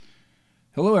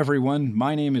Hello, everyone.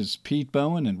 My name is Pete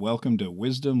Bowen, and welcome to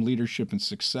Wisdom, Leadership, and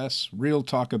Success Real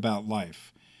Talk About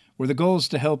Life, where the goal is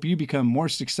to help you become more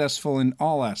successful in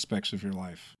all aspects of your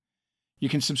life. You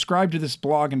can subscribe to this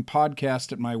blog and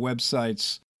podcast at my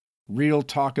websites,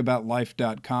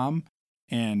 realtalkaboutlife.com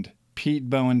and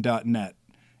petebowen.net.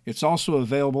 It's also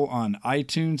available on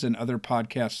iTunes and other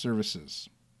podcast services.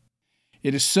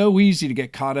 It is so easy to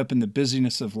get caught up in the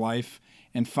busyness of life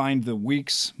and find the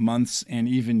weeks, months, and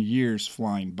even years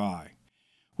flying by.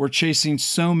 We're chasing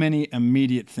so many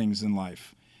immediate things in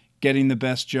life: getting the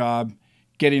best job,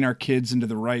 getting our kids into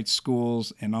the right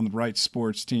schools and on the right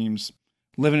sports teams,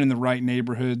 living in the right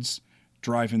neighborhoods,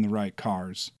 driving the right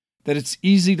cars, that it's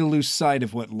easy to lose sight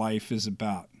of what life is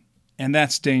about. And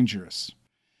that's dangerous.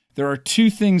 There are two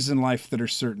things in life that are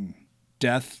certain: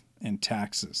 death and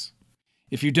taxes.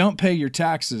 If you don't pay your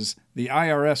taxes, the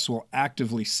IRS will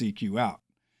actively seek you out.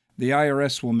 The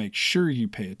IRS will make sure you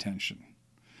pay attention.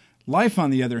 Life, on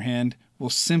the other hand, will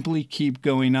simply keep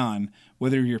going on,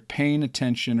 whether you're paying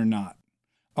attention or not.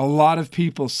 A lot of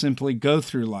people simply go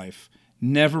through life,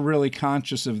 never really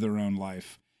conscious of their own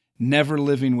life, never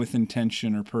living with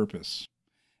intention or purpose.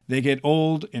 They get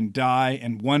old and die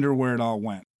and wonder where it all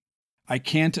went. I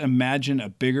can't imagine a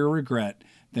bigger regret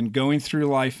than going through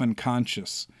life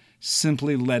unconscious,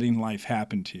 simply letting life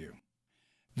happen to you.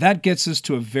 That gets us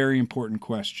to a very important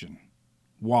question.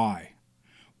 Why?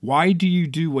 Why do you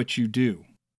do what you do?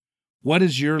 What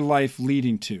is your life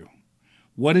leading to?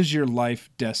 What is your life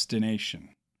destination?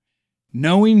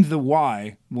 Knowing the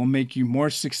why will make you more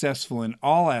successful in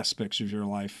all aspects of your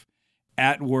life,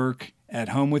 at work, at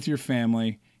home with your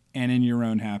family, and in your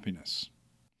own happiness.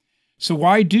 So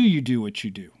why do you do what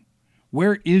you do?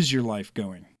 Where is your life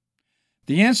going?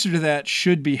 The answer to that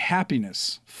should be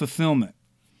happiness, fulfillment.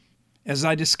 As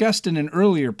I discussed in an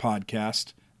earlier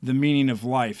podcast, The Meaning of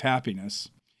Life, Happiness,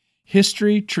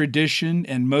 history, tradition,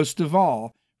 and most of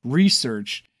all,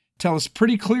 research tell us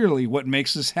pretty clearly what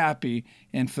makes us happy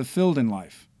and fulfilled in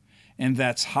life, and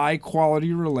that's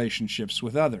high-quality relationships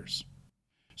with others.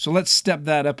 So let's step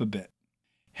that up a bit.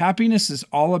 Happiness is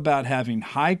all about having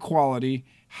high-quality,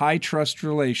 high-trust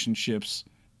relationships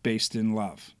based in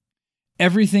love.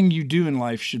 Everything you do in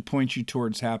life should point you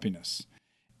towards happiness.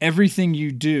 Everything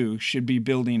you do should be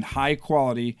building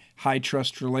high-quality,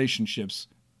 high-trust relationships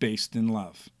based in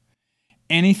love.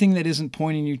 Anything that isn't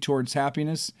pointing you towards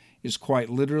happiness is quite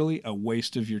literally a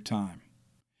waste of your time.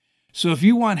 So if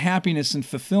you want happiness and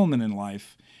fulfillment in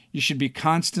life, you should be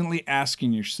constantly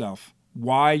asking yourself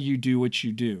why you do what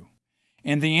you do.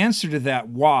 And the answer to that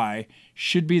why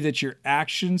should be that your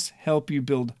actions help you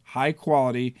build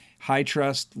high-quality,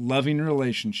 high-trust, loving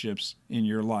relationships in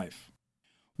your life.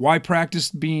 Why practice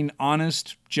being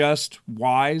honest, just,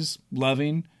 wise,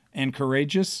 loving, and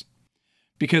courageous?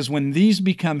 Because when these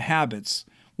become habits,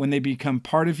 when they become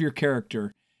part of your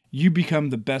character, you become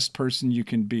the best person you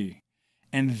can be.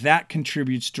 And that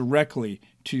contributes directly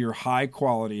to your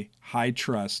high-quality,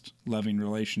 high-trust, loving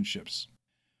relationships.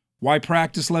 Why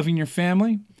practice loving your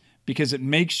family? Because it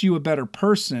makes you a better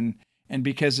person, and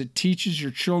because it teaches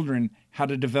your children how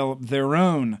to develop their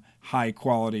own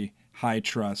high-quality,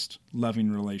 high-trust,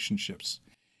 loving relationships.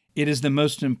 It is the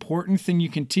most important thing you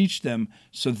can teach them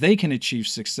so they can achieve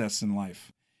success in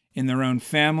life, in their own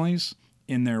families,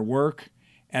 in their work,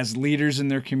 as leaders in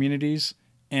their communities,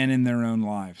 and in their own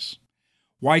lives.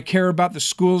 Why care about the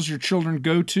schools your children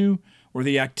go to or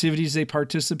the activities they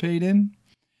participate in?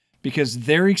 Because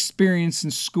their experience in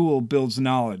school builds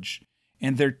knowledge,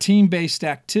 and their team-based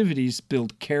activities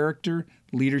build character,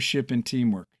 leadership, and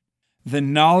teamwork. The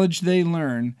knowledge they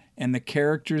learn and the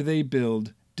character they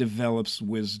build develops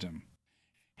wisdom.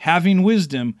 Having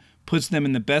wisdom puts them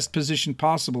in the best position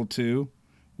possible to,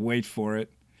 wait for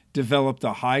it, develop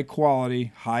the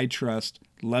high-quality, high-trust,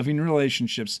 loving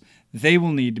relationships they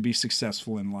will need to be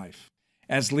successful in life,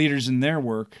 as leaders in their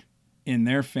work, in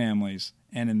their families,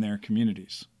 and in their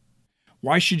communities.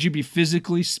 Why should you be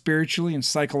physically, spiritually, and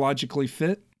psychologically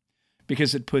fit?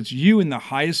 Because it puts you in the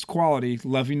highest quality,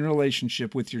 loving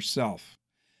relationship with yourself.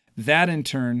 That, in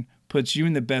turn, puts you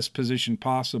in the best position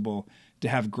possible to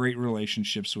have great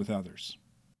relationships with others.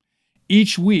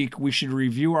 Each week, we should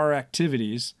review our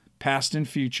activities, past and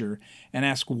future, and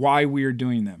ask why we are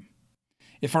doing them.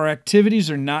 If our activities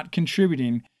are not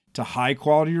contributing to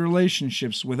high-quality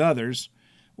relationships with others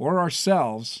or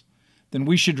ourselves, then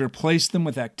we should replace them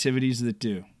with activities that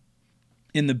do.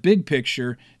 In the big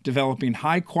picture, developing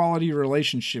high-quality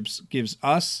relationships gives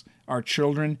us, our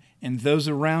children, and those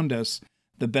around us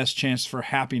the best chance for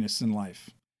happiness in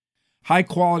life.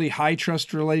 High-quality,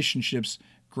 high-trust relationships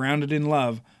grounded in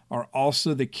love are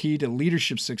also the key to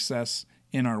leadership success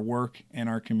in our work and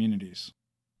our communities.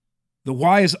 The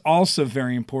why is also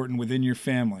very important within your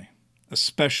family,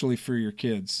 especially for your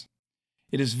kids.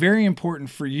 It is very important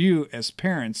for you as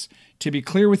parents to be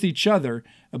clear with each other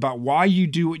about why you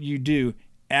do what you do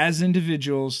as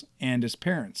individuals and as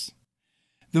parents.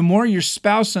 The more your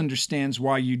spouse understands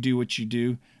why you do what you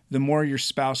do, the more your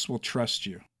spouse will trust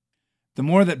you. The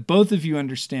more that both of you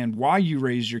understand why you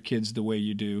raise your kids the way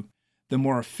you do, the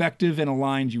more effective and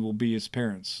aligned you will be as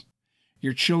parents.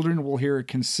 Your children will hear a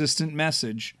consistent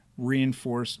message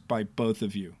reinforced by both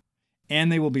of you. And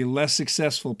they will be less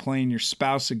successful playing your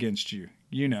spouse against you.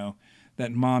 You know,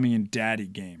 that mommy and daddy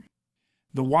game.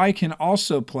 The why can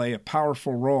also play a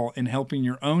powerful role in helping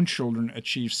your own children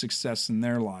achieve success in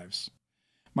their lives.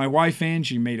 My wife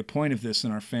Angie made a point of this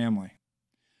in our family.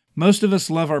 Most of us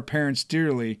love our parents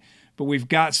dearly, but we've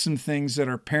got some things that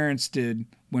our parents did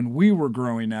when we were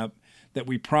growing up that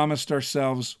we promised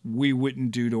ourselves we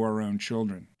wouldn't do to our own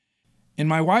children. In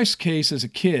my wife's case as a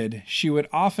kid, she would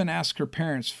often ask her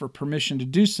parents for permission to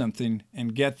do something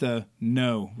and get the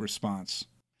no response.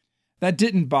 That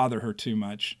didn't bother her too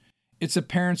much. It's a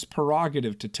parent's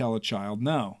prerogative to tell a child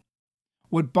no.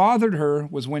 What bothered her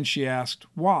was when she asked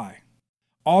why.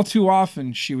 All too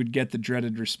often, she would get the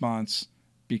dreaded response,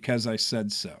 "Because I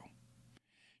said so."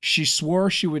 She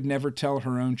swore she would never tell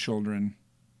her own children,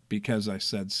 "Because I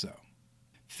said so."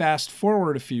 Fast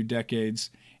forward a few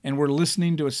decades, and we're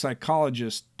listening to a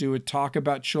psychologist do a talk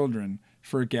about children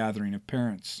for a gathering of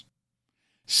parents.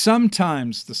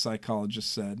 Sometimes, the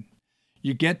psychologist said,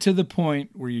 you get to the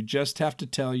point where you just have to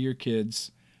tell your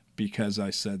kids, "Because I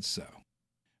said so."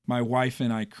 My wife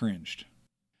and I cringed.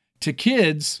 To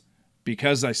kids,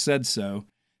 "Because I said so"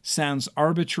 sounds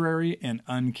arbitrary and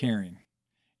uncaring.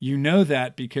 You know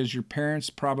that because your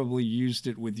parents probably used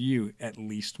it with you at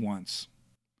least once.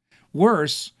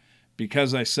 Worse,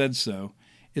 "Because I said so"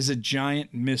 is a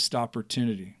giant missed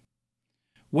opportunity.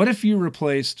 What if you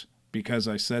replaced "Because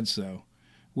I said so"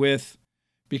 with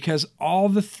 "Because all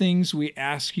the things we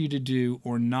ask you to do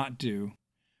or not do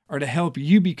are to help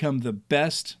you become the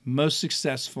best, most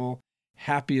successful,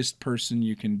 happiest person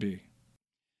you can be"?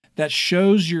 That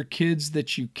shows your kids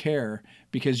that you care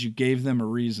because you gave them a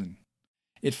reason.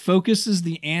 It focuses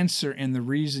the answer and the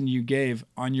reason you gave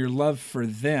on your love for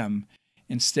them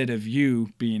instead of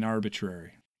you being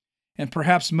arbitrary. And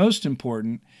perhaps most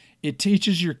important, it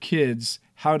teaches your kids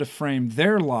how to frame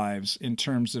their lives in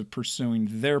terms of pursuing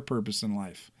their purpose in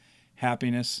life,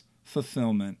 happiness,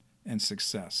 fulfillment, and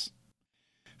success.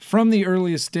 From the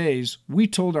earliest days, we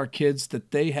told our kids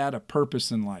that they had a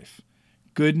purpose in life,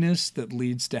 goodness that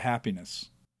leads to happiness.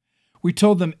 We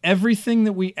told them everything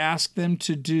that we asked them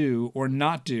to do or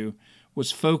not do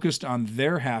was focused on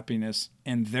their happiness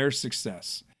and their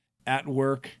success at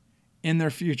work, in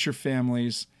their future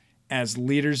families, as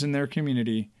leaders in their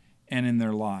community, and in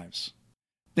their lives.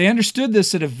 They understood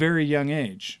this at a very young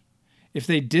age. If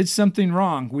they did something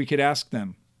wrong, we could ask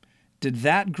them, "Did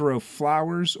that grow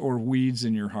flowers or weeds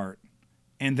in your heart?"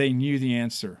 And they knew the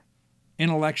answer,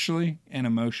 intellectually and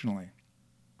emotionally.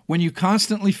 When you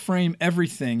constantly frame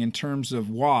everything in terms of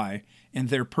why and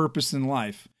their purpose in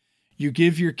life, you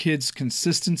give your kids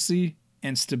consistency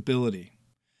and stability.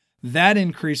 That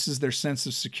increases their sense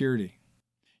of security.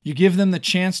 You give them the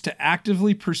chance to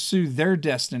actively pursue their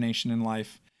destination in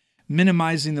life,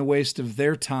 minimizing the waste of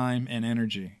their time and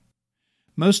energy.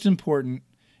 Most important,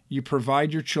 you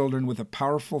provide your children with a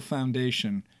powerful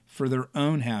foundation for their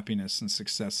own happiness and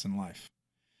success in life.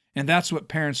 And that's what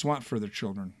parents want for their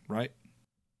children, right?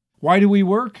 Why do we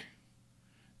work?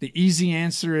 The easy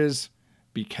answer is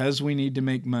because we need to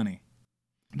make money.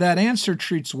 That answer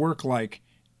treats work like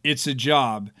it's a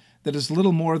job that is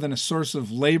little more than a source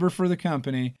of labor for the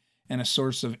company and a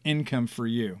source of income for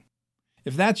you.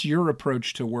 If that's your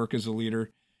approach to work as a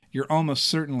leader, you're almost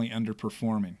certainly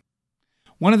underperforming.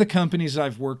 One of the companies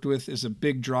I've worked with is a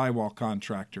big drywall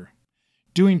contractor.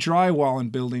 Doing drywall in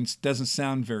buildings doesn't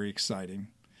sound very exciting.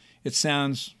 It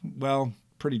sounds, well,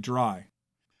 pretty dry.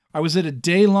 I was at a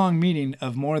day-long meeting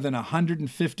of more than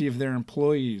 150 of their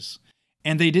employees,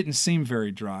 and they didn't seem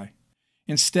very dry.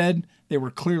 Instead, they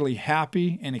were clearly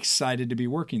happy and excited to be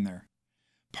working there.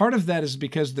 Part of that is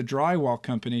because the drywall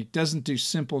company doesn't do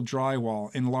simple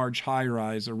drywall in large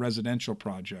high-rise or residential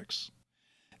projects.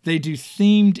 They do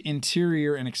themed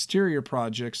interior and exterior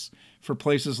projects for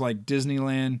places like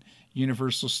Disneyland,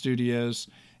 Universal Studios,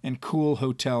 and cool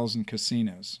hotels and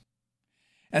casinos.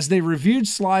 As they reviewed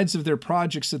slides of their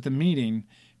projects at the meeting,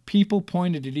 people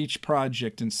pointed at each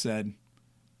project and said,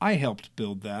 "I helped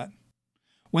build that."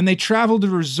 When they travel to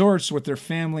resorts with their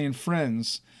family and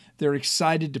friends, they're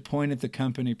excited to point at the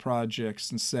company projects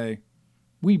and say,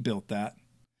 "We built that."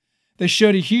 They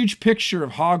showed a huge picture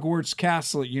of Hogwarts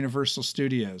Castle at Universal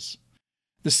Studios.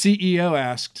 The CEO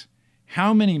asked,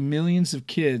 "How many millions of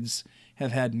kids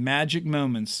have had magic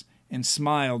moments and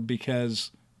smiled because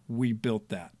we built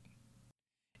that?"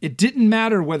 It didn't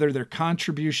matter whether their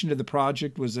contribution to the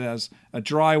project was as a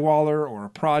drywaller or a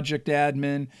project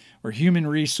admin or human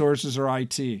resources or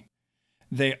IT.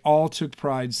 They all took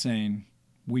pride saying,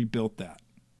 "We built that."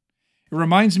 It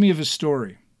reminds me of a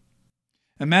story.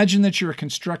 Imagine that you're a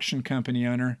construction company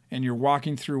owner and you're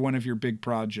walking through one of your big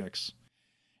projects.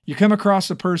 You come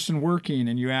across a person working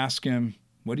and you ask him,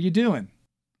 "What are you doing?"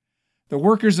 The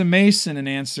worker's a mason and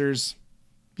answers,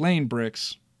 "Laying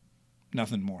bricks,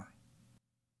 nothing more."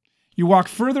 You walk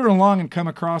further along and come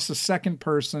across a second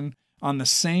person on the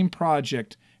same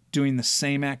project doing the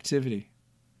same activity.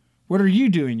 "What are you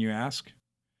doing?" you ask.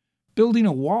 "Building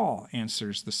a wall,"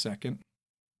 answers the second.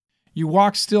 You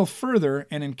walk still further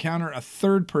and encounter a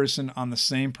third person on the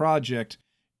same project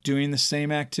doing the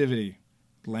same activity,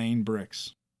 laying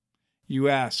bricks. You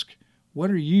ask, "What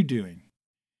are you doing?"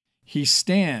 He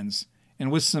stands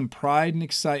and with some pride and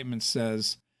excitement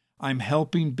says, "I'm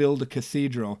helping build a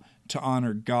cathedral to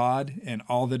honor God and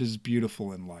all that is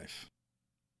beautiful in life."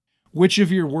 Which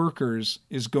of your workers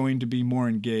is going to be more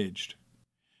engaged?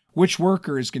 Which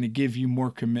worker is going to give you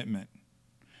more commitment?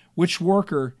 Which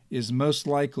worker is most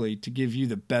likely to give you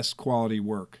the best quality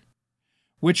work?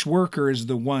 Which worker is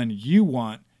the one you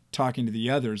want talking to the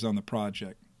others on the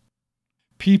project?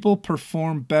 People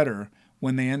perform better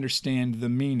when they understand the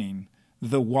meaning,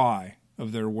 the why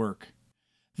of their work.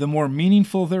 The more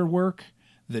meaningful their work,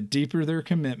 the deeper their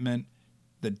commitment,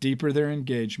 the deeper their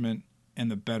engagement,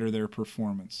 and the better their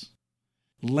performance.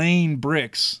 Laying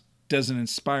bricks doesn't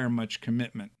inspire much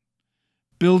commitment.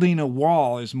 Building a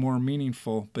wall is more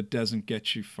meaningful but doesn't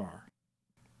get you far.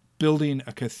 Building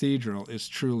a cathedral is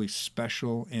truly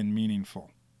special and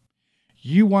meaningful.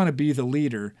 You want to be the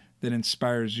leader that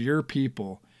inspires your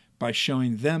people by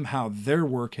showing them how their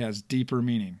work has deeper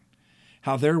meaning,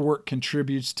 how their work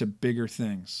contributes to bigger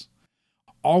things.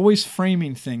 Always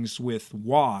framing things with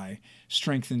why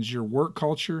strengthens your work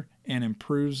culture and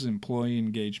improves employee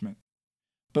engagement.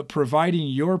 But providing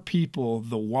your people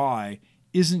the why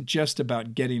isn't just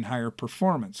about getting higher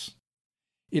performance.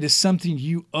 It is something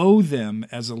you owe them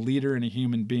as a leader and a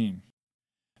human being.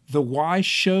 The why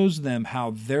shows them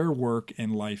how their work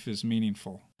and life is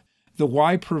meaningful. The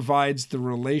why provides the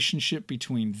relationship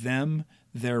between them,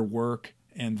 their work,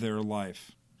 and their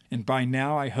life. And by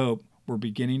now, I hope we're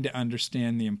beginning to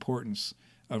understand the importance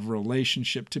of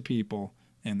relationship to people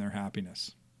and their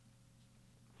happiness.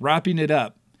 Wrapping it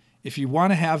up, if you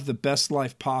want to have the best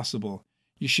life possible,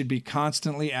 you should be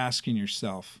constantly asking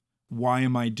yourself, why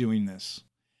am I doing this?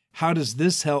 How does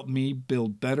this help me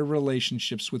build better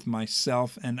relationships with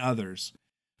myself and others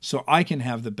so I can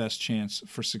have the best chance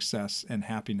for success and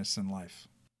happiness in life?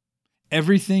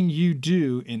 Everything you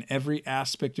do in every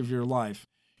aspect of your life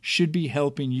should be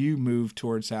helping you move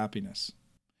towards happiness.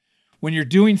 When you're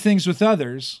doing things with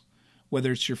others,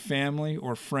 whether it's your family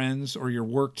or friends or your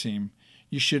work team,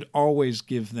 you should always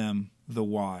give them the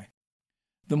why.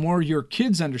 The more your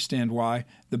kids understand why,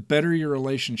 the better your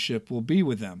relationship will be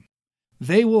with them.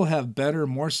 They will have better,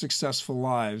 more successful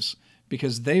lives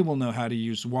because they will know how to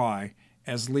use why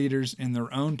as leaders in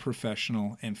their own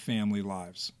professional and family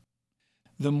lives.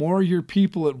 The more your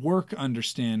people at work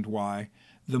understand why,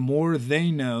 the more they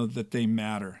know that they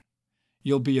matter.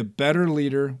 You'll be a better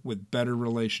leader with better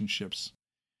relationships.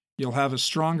 You'll have a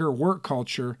stronger work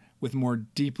culture with more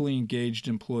deeply engaged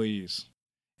employees.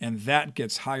 And that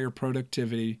gets higher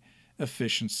productivity,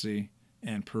 efficiency,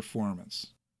 and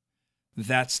performance.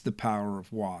 That's the power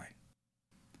of why.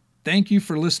 Thank you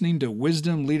for listening to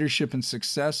Wisdom, Leadership, and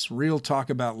Success, Real Talk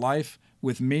About Life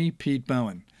with me, Pete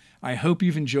Bowen. I hope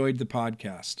you've enjoyed the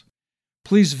podcast.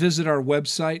 Please visit our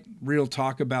website,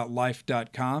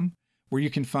 realtalkaboutlife.com, where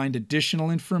you can find additional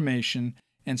information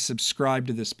and subscribe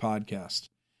to this podcast.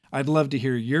 I'd love to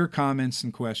hear your comments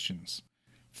and questions.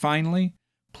 Finally,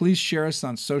 please share us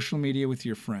on social media with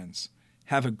your friends.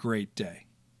 Have a great day.